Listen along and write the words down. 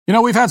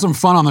We've had some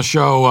fun on the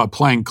show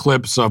playing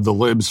clips of the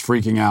libs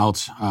freaking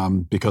out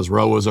because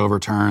Roe was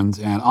overturned.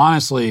 And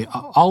honestly,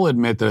 I'll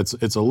admit that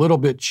it's a little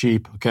bit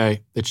cheap,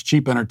 okay? It's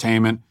cheap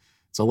entertainment.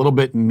 It's a little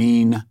bit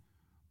mean.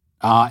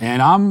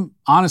 And I'm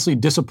honestly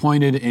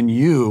disappointed in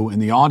you, in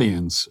the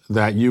audience,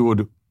 that you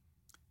would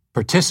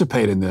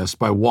participate in this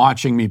by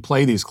watching me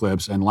play these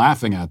clips and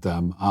laughing at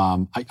them.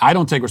 I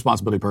don't take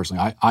responsibility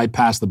personally. I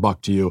pass the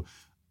buck to you.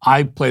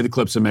 I play the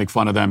clips and make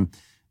fun of them.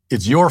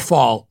 It's your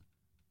fault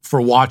for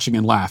watching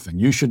and laughing.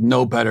 You should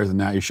know better than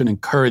that. You should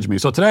encourage me.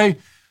 So today,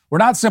 we're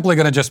not simply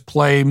going to just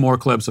play more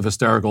clips of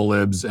hysterical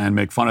libs and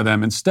make fun of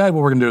them. Instead,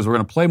 what we're going to do is we're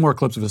going to play more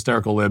clips of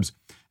hysterical libs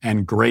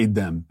and grade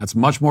them. That's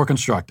much more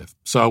constructive.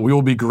 So we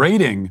will be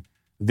grading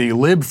the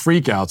lib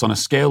freakouts on a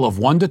scale of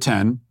 1 to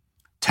 10.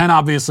 10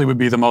 obviously would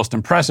be the most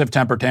impressive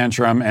temper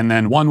tantrum, and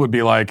then 1 would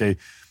be like a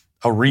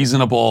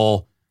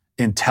reasonable,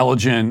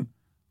 intelligent,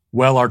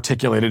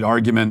 well-articulated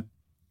argument.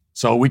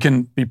 So we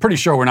can be pretty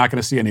sure we're not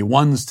going to see any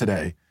 1s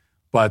today.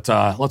 But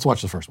let's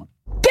watch the first one.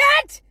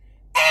 Get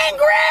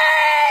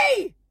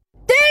angry!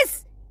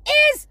 This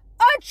is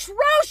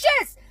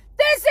atrocious!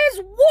 This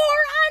is war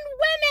on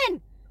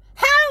women!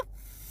 How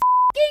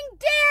f***ing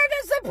dare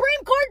the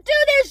Supreme Court do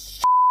this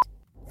shit?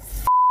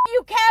 F***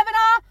 you,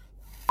 Kavanaugh!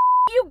 F***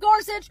 you,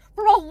 Gorsuch,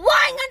 for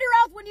lying under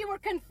oath when you were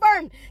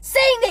confirmed,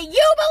 saying that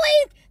you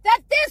believed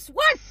that this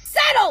was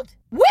settled!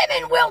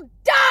 Women will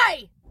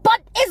die! But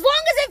as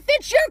long as it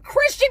fits your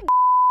Christian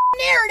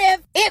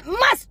narrative, it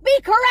must be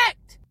correct!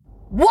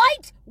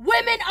 White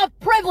women of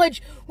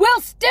privilege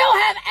will still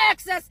have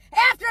access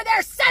after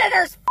their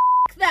senators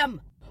f***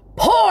 them.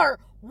 Poor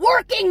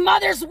working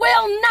mothers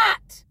will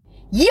not.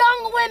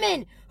 Young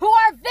women who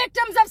are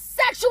victims of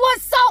sexual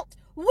assault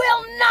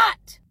will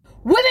not.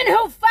 Women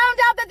who found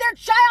out that their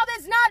child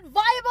is not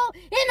viable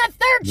in the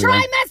third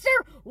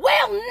trimester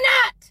will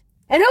not.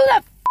 And who the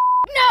f***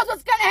 knows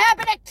what's going to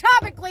happen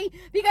ectopically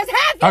because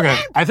half the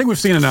Okay, I think we've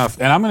seen enough,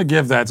 and I'm going to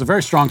give that, it's a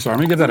very strong star. I'm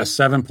going to give that a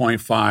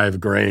 7.5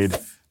 grade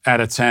out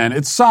of 10.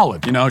 It's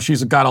solid.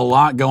 She's got a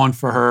lot going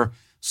for her,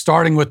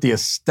 starting with the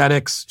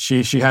aesthetics.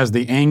 She has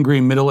the angry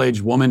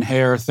middle-aged woman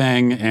hair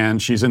thing, and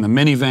she's in the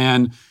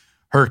minivan.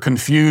 Her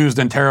confused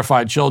and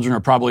terrified children are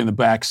probably in the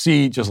back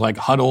seat, just like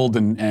huddled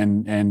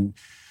and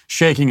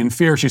shaking in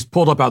fear. She's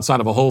pulled up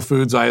outside of a Whole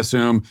Foods, I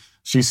assume.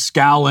 She's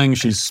scowling,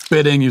 she's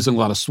spitting, using a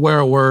lot of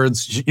swear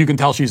words. You can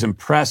tell she's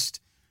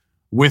impressed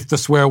with the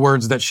swear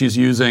words that she's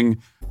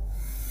using.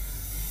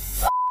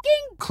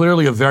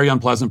 Clearly a very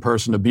unpleasant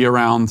person to be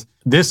around.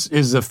 This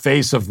is a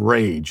face of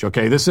rage,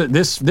 okay?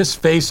 This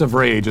face of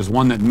rage is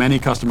one that many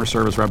customer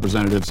service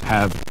representatives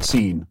have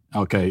seen,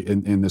 okay,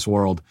 in this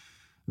world.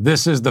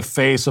 This is the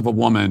face of a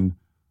woman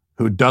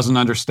who doesn't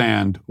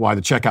understand why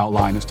the checkout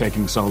line is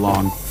taking so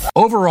long.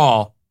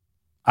 Overall,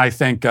 I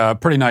think a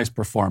pretty nice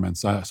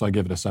performance, so I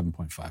give it a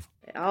 7.5.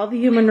 All the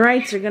human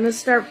rights are going to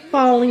start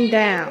falling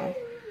down.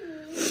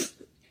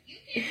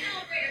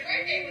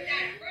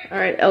 All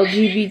right,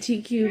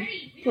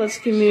 LGBTQ plus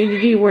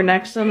community, we're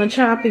next on the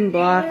chopping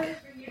block.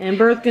 And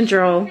birth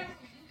control.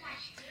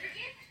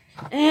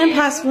 And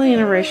possibly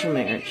interracial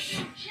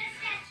marriage.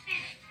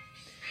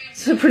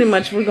 So pretty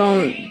much we're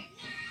going...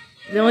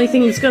 The only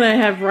thing that's going to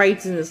have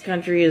rights in this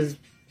country is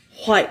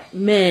white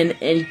men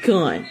and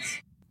guns.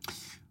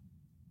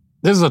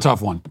 This is a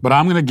tough one, but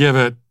I'm going to give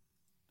it...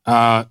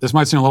 this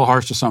might seem a little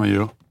harsh to some of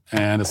you,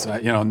 and it's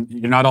you're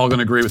not all going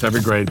to agree with every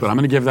grade, but I'm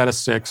going to give that a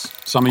 6.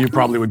 Some of you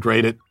probably would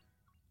grade it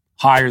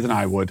higher than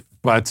I would.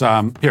 But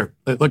here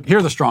are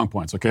the strong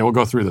points, okay? We'll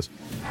go through this.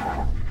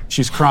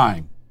 She's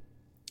crying.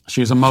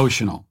 She's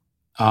emotional.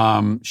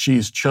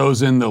 She's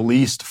chosen the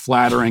least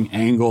flattering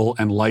angle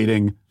and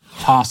lighting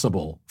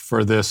possible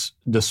for this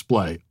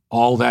display.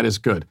 All that is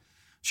good.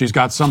 She's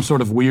got some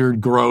sort of weird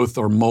growth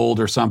or mold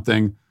or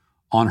something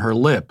on her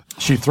lip.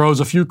 She throws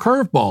a few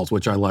curveballs,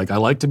 which I like. I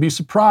like to be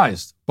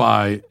surprised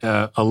by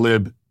a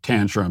lib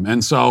tantrum.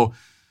 And so,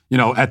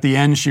 at the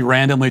end, she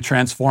randomly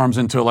transforms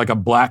into like a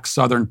black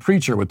Southern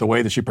preacher with the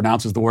way that she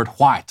pronounces the word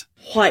white.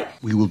 White.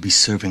 We will be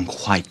serving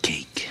white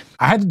cake.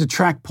 I had to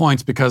detract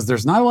points because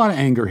there's not a lot of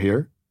anger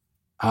here.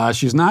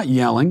 She's not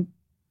yelling.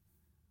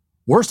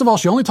 Worst of all,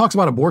 she only talks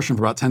about abortion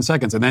for about 10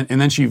 seconds, and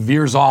then she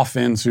veers off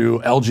into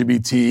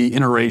LGBT,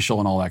 interracial,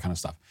 and all that kind of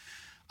stuff.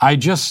 I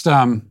just,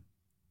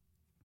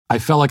 I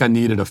felt like I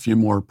needed a few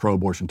more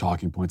pro-abortion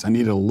talking points. I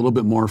needed a little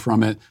bit more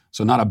from it.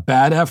 So not a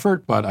bad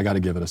effort, but I got to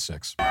give it a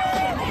 6.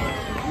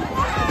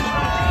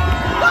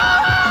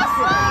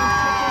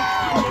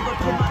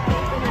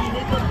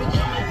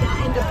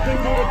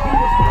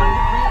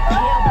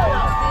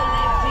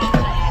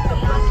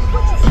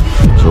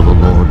 So the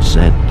Lord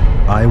said,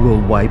 I will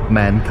wipe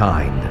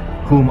mankind,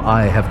 whom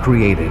I have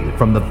created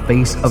from the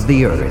face of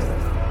the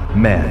earth,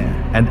 men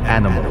and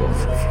animals,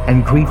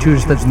 and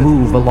creatures that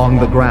move along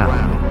the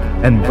ground,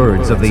 and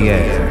birds of the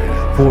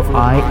air, for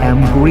I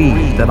am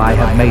grieved that I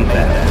have made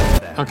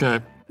them. Okay,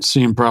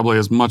 seen probably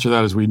as much of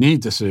that as we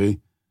need to see.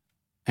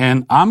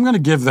 And I'm going to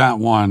give that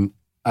one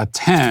a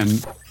 10.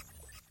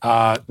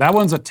 That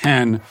one's a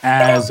 10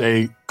 as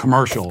a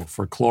commercial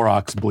for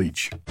Clorox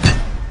bleach.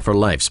 for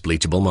life's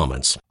bleachable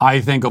moments.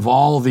 I think of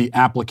all the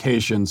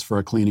applications for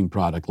a cleaning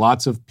product,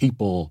 lots of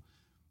people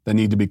that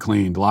need to be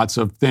cleaned, lots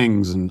of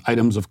things and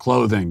items of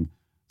clothing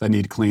that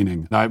need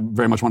cleaning. I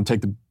very much want to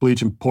take the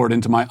bleach and pour it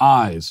into my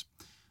eyes.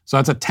 So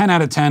that's a 10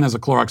 out of 10 as a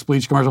Clorox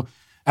bleach commercial.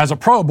 As a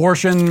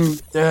pro-abortion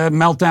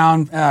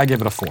meltdown, I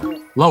give it a 4.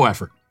 Low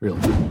effort,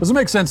 really. Does it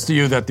make sense to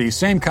you that the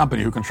same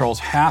company who controls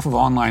half of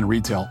online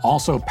retail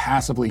also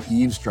passively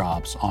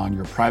eavesdrops on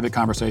your private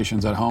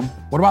conversations at home?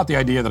 What about the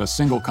idea that a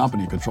single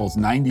company controls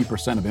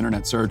 90% of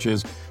internet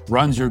searches,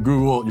 runs your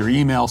Google, your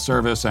email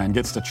service, and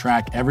gets to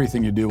track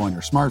everything you do on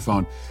your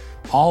smartphone?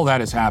 All that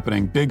is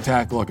happening. Big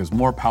tech, look, is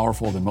more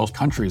powerful than most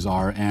countries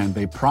are, and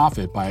they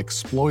profit by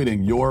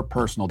exploiting your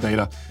personal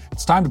data.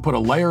 It's time to put a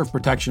layer of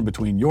protection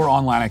between your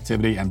online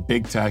activity and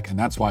big tech, and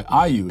that's why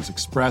I use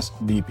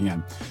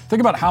ExpressVPN. Think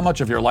about how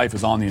much of your life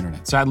is on the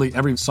internet. Sadly,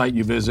 every site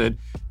you visit,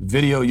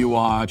 video you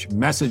watch,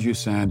 message you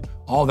send,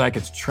 all that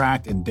gets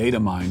tracked and data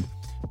mined.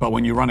 But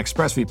when you run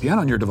ExpressVPN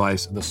on your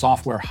device, the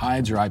software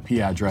hides your IP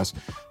address,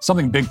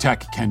 something big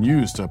tech can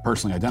use to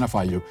personally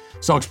identify you.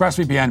 So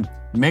ExpressVPN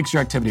makes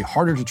your activity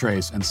harder to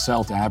trace and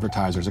sell to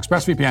advertisers.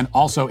 ExpressVPN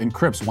also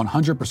encrypts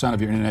 100%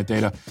 of your internet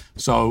data,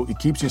 so it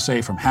keeps you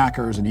safe from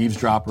hackers and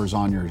eavesdroppers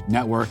on your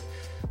network.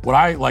 What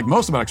I like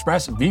most about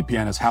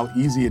ExpressVPN is how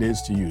easy it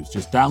is to use.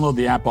 Just download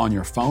the app on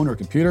your phone or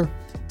computer,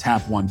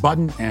 tap one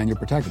button, and you're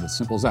protected. It's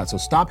simple as that. So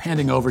stop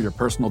handing over your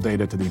personal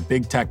data to the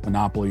big tech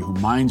monopoly who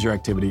mines your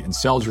activity and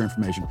sells your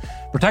information.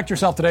 Protect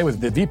yourself today with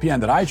the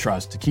VPN that I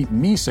trust to keep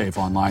me safe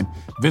online.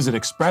 Visit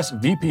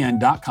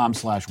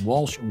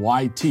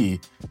expressvpn.com/WalshYT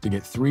to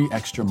get 3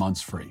 extra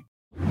months free.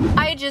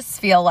 I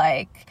just feel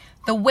like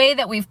the way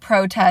that we've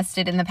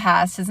protested in the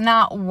past has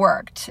not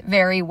worked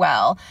very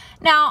well.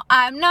 Now,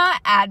 I'm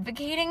not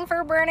advocating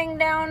for burning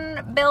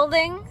down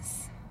buildings.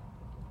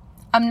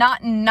 I'm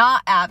not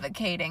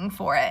advocating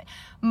for it,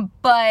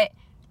 but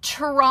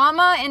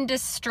trauma and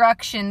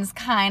destruction's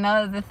kind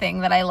of the thing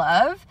that I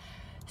love.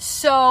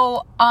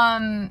 So,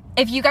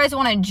 if you guys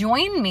want to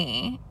join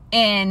me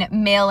in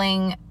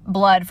mailing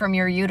blood from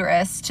your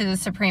uterus to the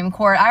Supreme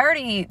Court, I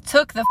already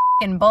took the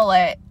fucking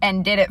bullet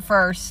and did it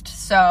first.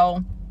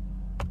 So,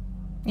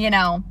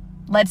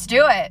 let's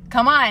do it.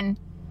 Come on.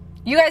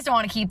 You guys don't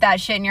want to keep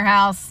that shit in your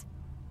house.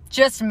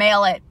 Just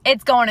mail it.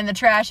 It's going in the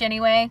trash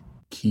anyway.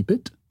 Keep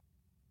it?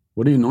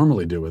 What do you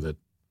normally do with it?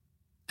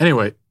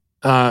 Anyway,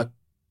 okay,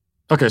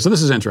 so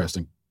this is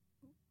interesting.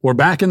 We're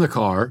back in the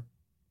car,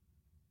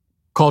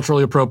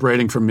 culturally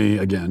appropriating from me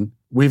again.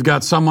 We've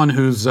got someone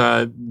who's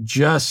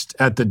just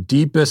at the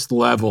deepest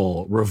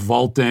level,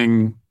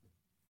 revolting,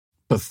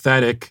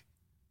 pathetic,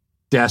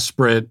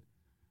 desperate,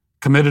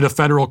 committed a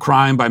federal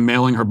crime by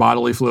mailing her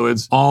bodily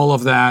fluids. All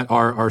of that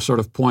are sort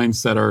of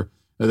points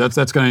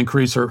that's going to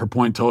increase her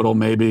point total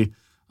maybe.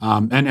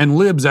 And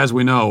libs, as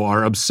we know,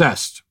 are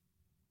obsessed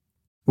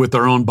with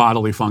their own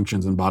bodily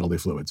functions and bodily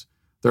fluids.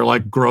 They're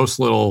like gross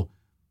little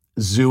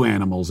zoo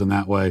animals in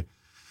that way.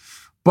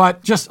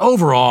 But just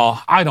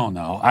overall, I don't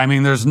know. I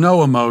mean, there's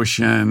no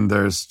emotion. I'm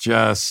going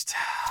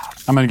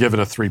to give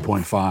it a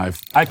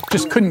 3.5. I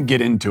just couldn't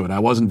get into it. I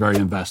wasn't very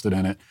invested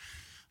in it.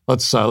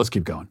 Let's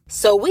keep going.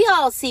 So we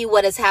all see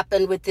what has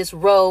happened with this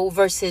Roe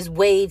versus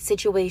Wade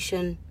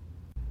situation.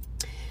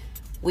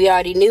 We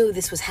already knew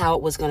this was how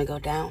it was going to go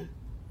down.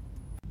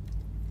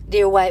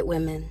 Dear white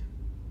women,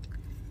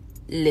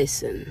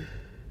 listen.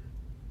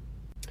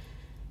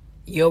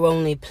 You're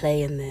only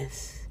playing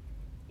this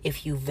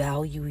if you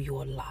value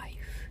your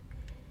life,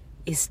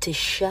 is to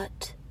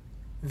shut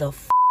the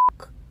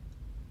fuck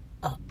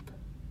up.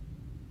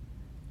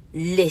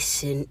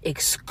 Listen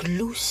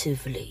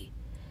exclusively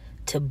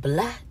to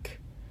Black,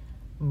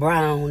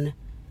 brown,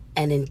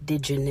 and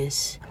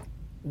indigenous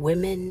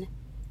women,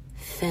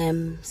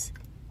 femmes,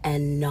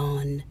 and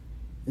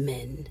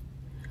non-men.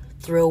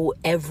 Throw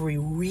every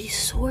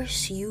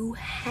resource you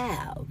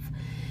have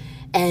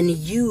and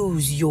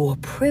use your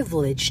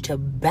privilege to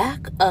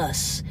back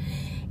us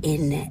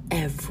in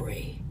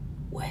every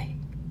way.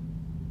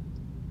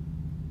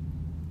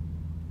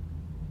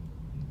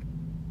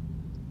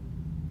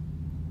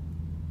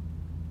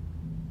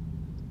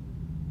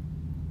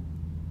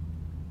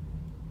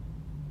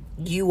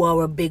 You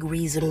are a big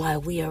reason why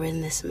we are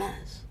in this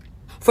mess.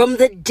 From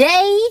the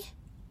day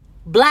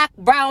Black,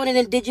 brown, and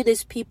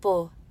indigenous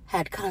people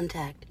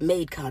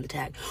made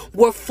contact,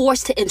 were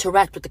forced to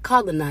interact with the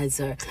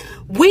colonizer,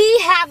 we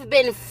have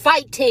been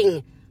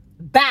fighting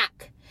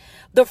back.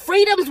 The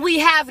freedoms we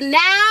have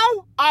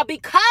now are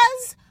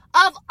because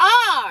of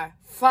our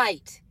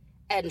fight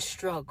and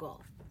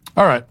struggle.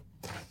 All right.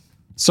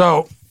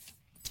 So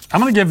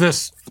I'm going to give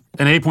this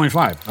an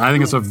 8.5. I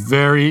think it's a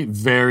very,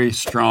 very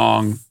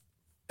strong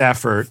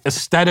effort.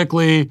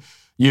 Aesthetically,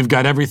 you've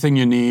got everything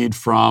you need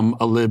from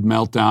a lib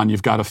meltdown.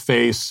 You've got a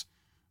face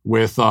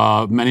with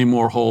many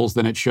more holes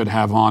than it should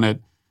have on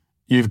it.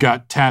 You've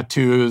got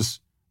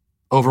tattoos,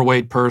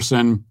 overweight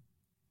person.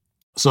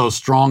 So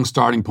strong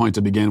starting point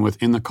to begin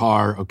with in the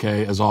car,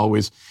 okay, as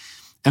always.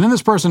 And then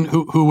this person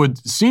who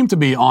would seem to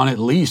be on at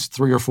least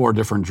 3 or 4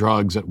 different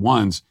drugs at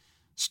once.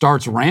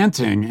 starts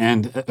ranting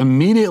and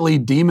immediately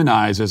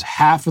demonizes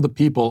half of the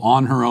people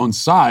on her own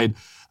side,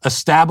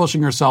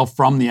 establishing herself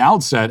from the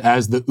outset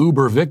as the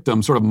uber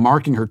victim, sort of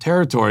marking her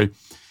territory.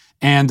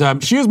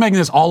 And she was making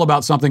this all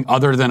about something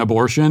other than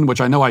abortion, which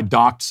I know I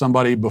docked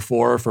somebody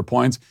before for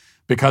points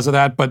because of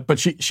that, but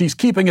she's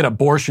keeping it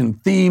abortion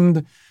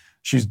themed.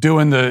 She's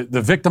doing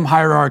the victim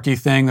hierarchy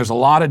thing. There's a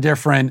lot of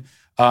different,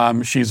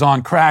 she's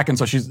on crack, and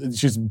so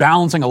she's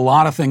balancing a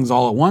lot of things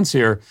all at once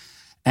here.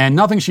 And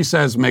nothing she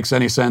says makes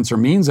any sense or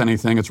means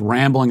anything. It's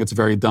rambling. It's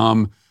very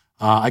dumb.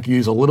 I could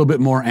use a little bit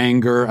more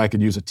anger. I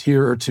could use a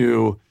tear or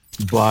two.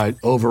 But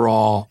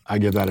overall, I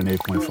give that an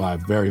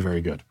 8.5. Very,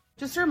 very good.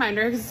 Just a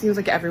reminder, because it seems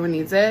like everyone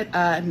needs it.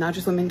 Not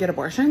just women get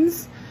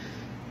abortions.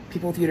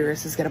 People with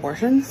uteruses get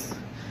abortions.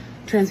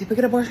 Trans people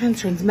get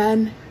abortions. Trans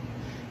men,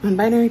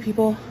 non-binary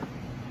people,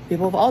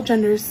 people of all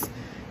genders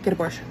get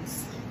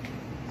abortions.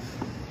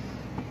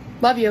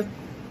 Love you.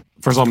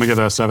 First of all, let me give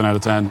that a 7 out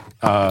of 10.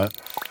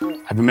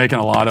 I've been making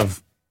a lot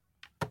of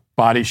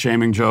body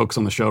shaming jokes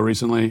on the show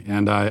recently,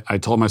 and I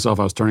told myself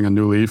I was turning a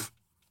new leaf,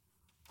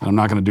 and I'm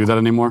not going to do that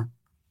anymore.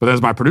 But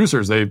as my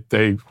producers,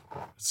 they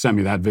sent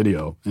me that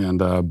video,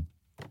 and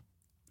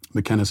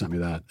McKenna sent me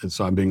that, and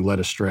so I'm being led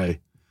astray.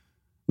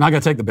 Not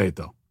going to take the bait,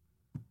 though,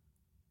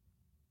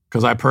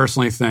 because I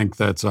personally think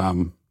that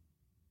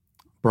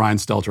Brian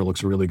Stelter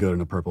looks really good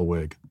in a purple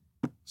wig.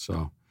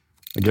 So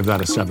I give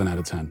that a 7 out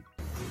of 10.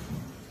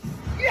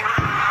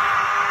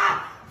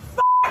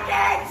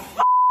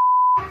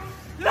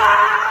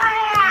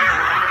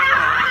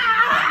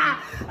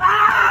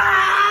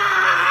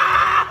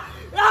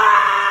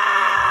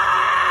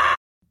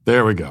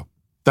 There we go.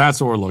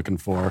 That's what we're looking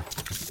for.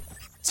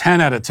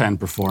 10 out of 10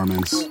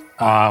 performance.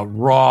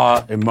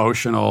 Raw,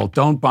 emotional.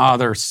 Don't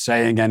bother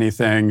saying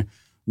anything,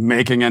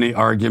 making any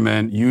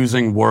argument,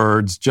 using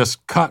words.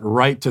 Just cut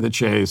right to the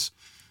chase.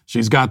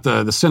 She's got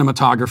the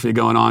cinematography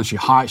going on. She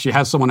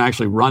has someone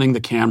actually running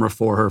the camera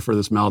for her for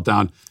this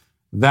meltdown.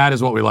 That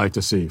is what we like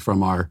to see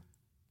from our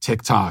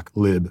TikTok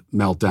lib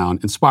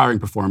meltdown. Inspiring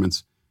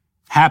performance.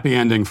 Happy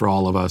ending for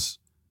all of us.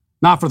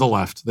 Not for the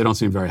left. They don't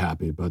seem very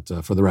happy, but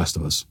for the rest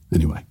of us,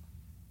 anyway.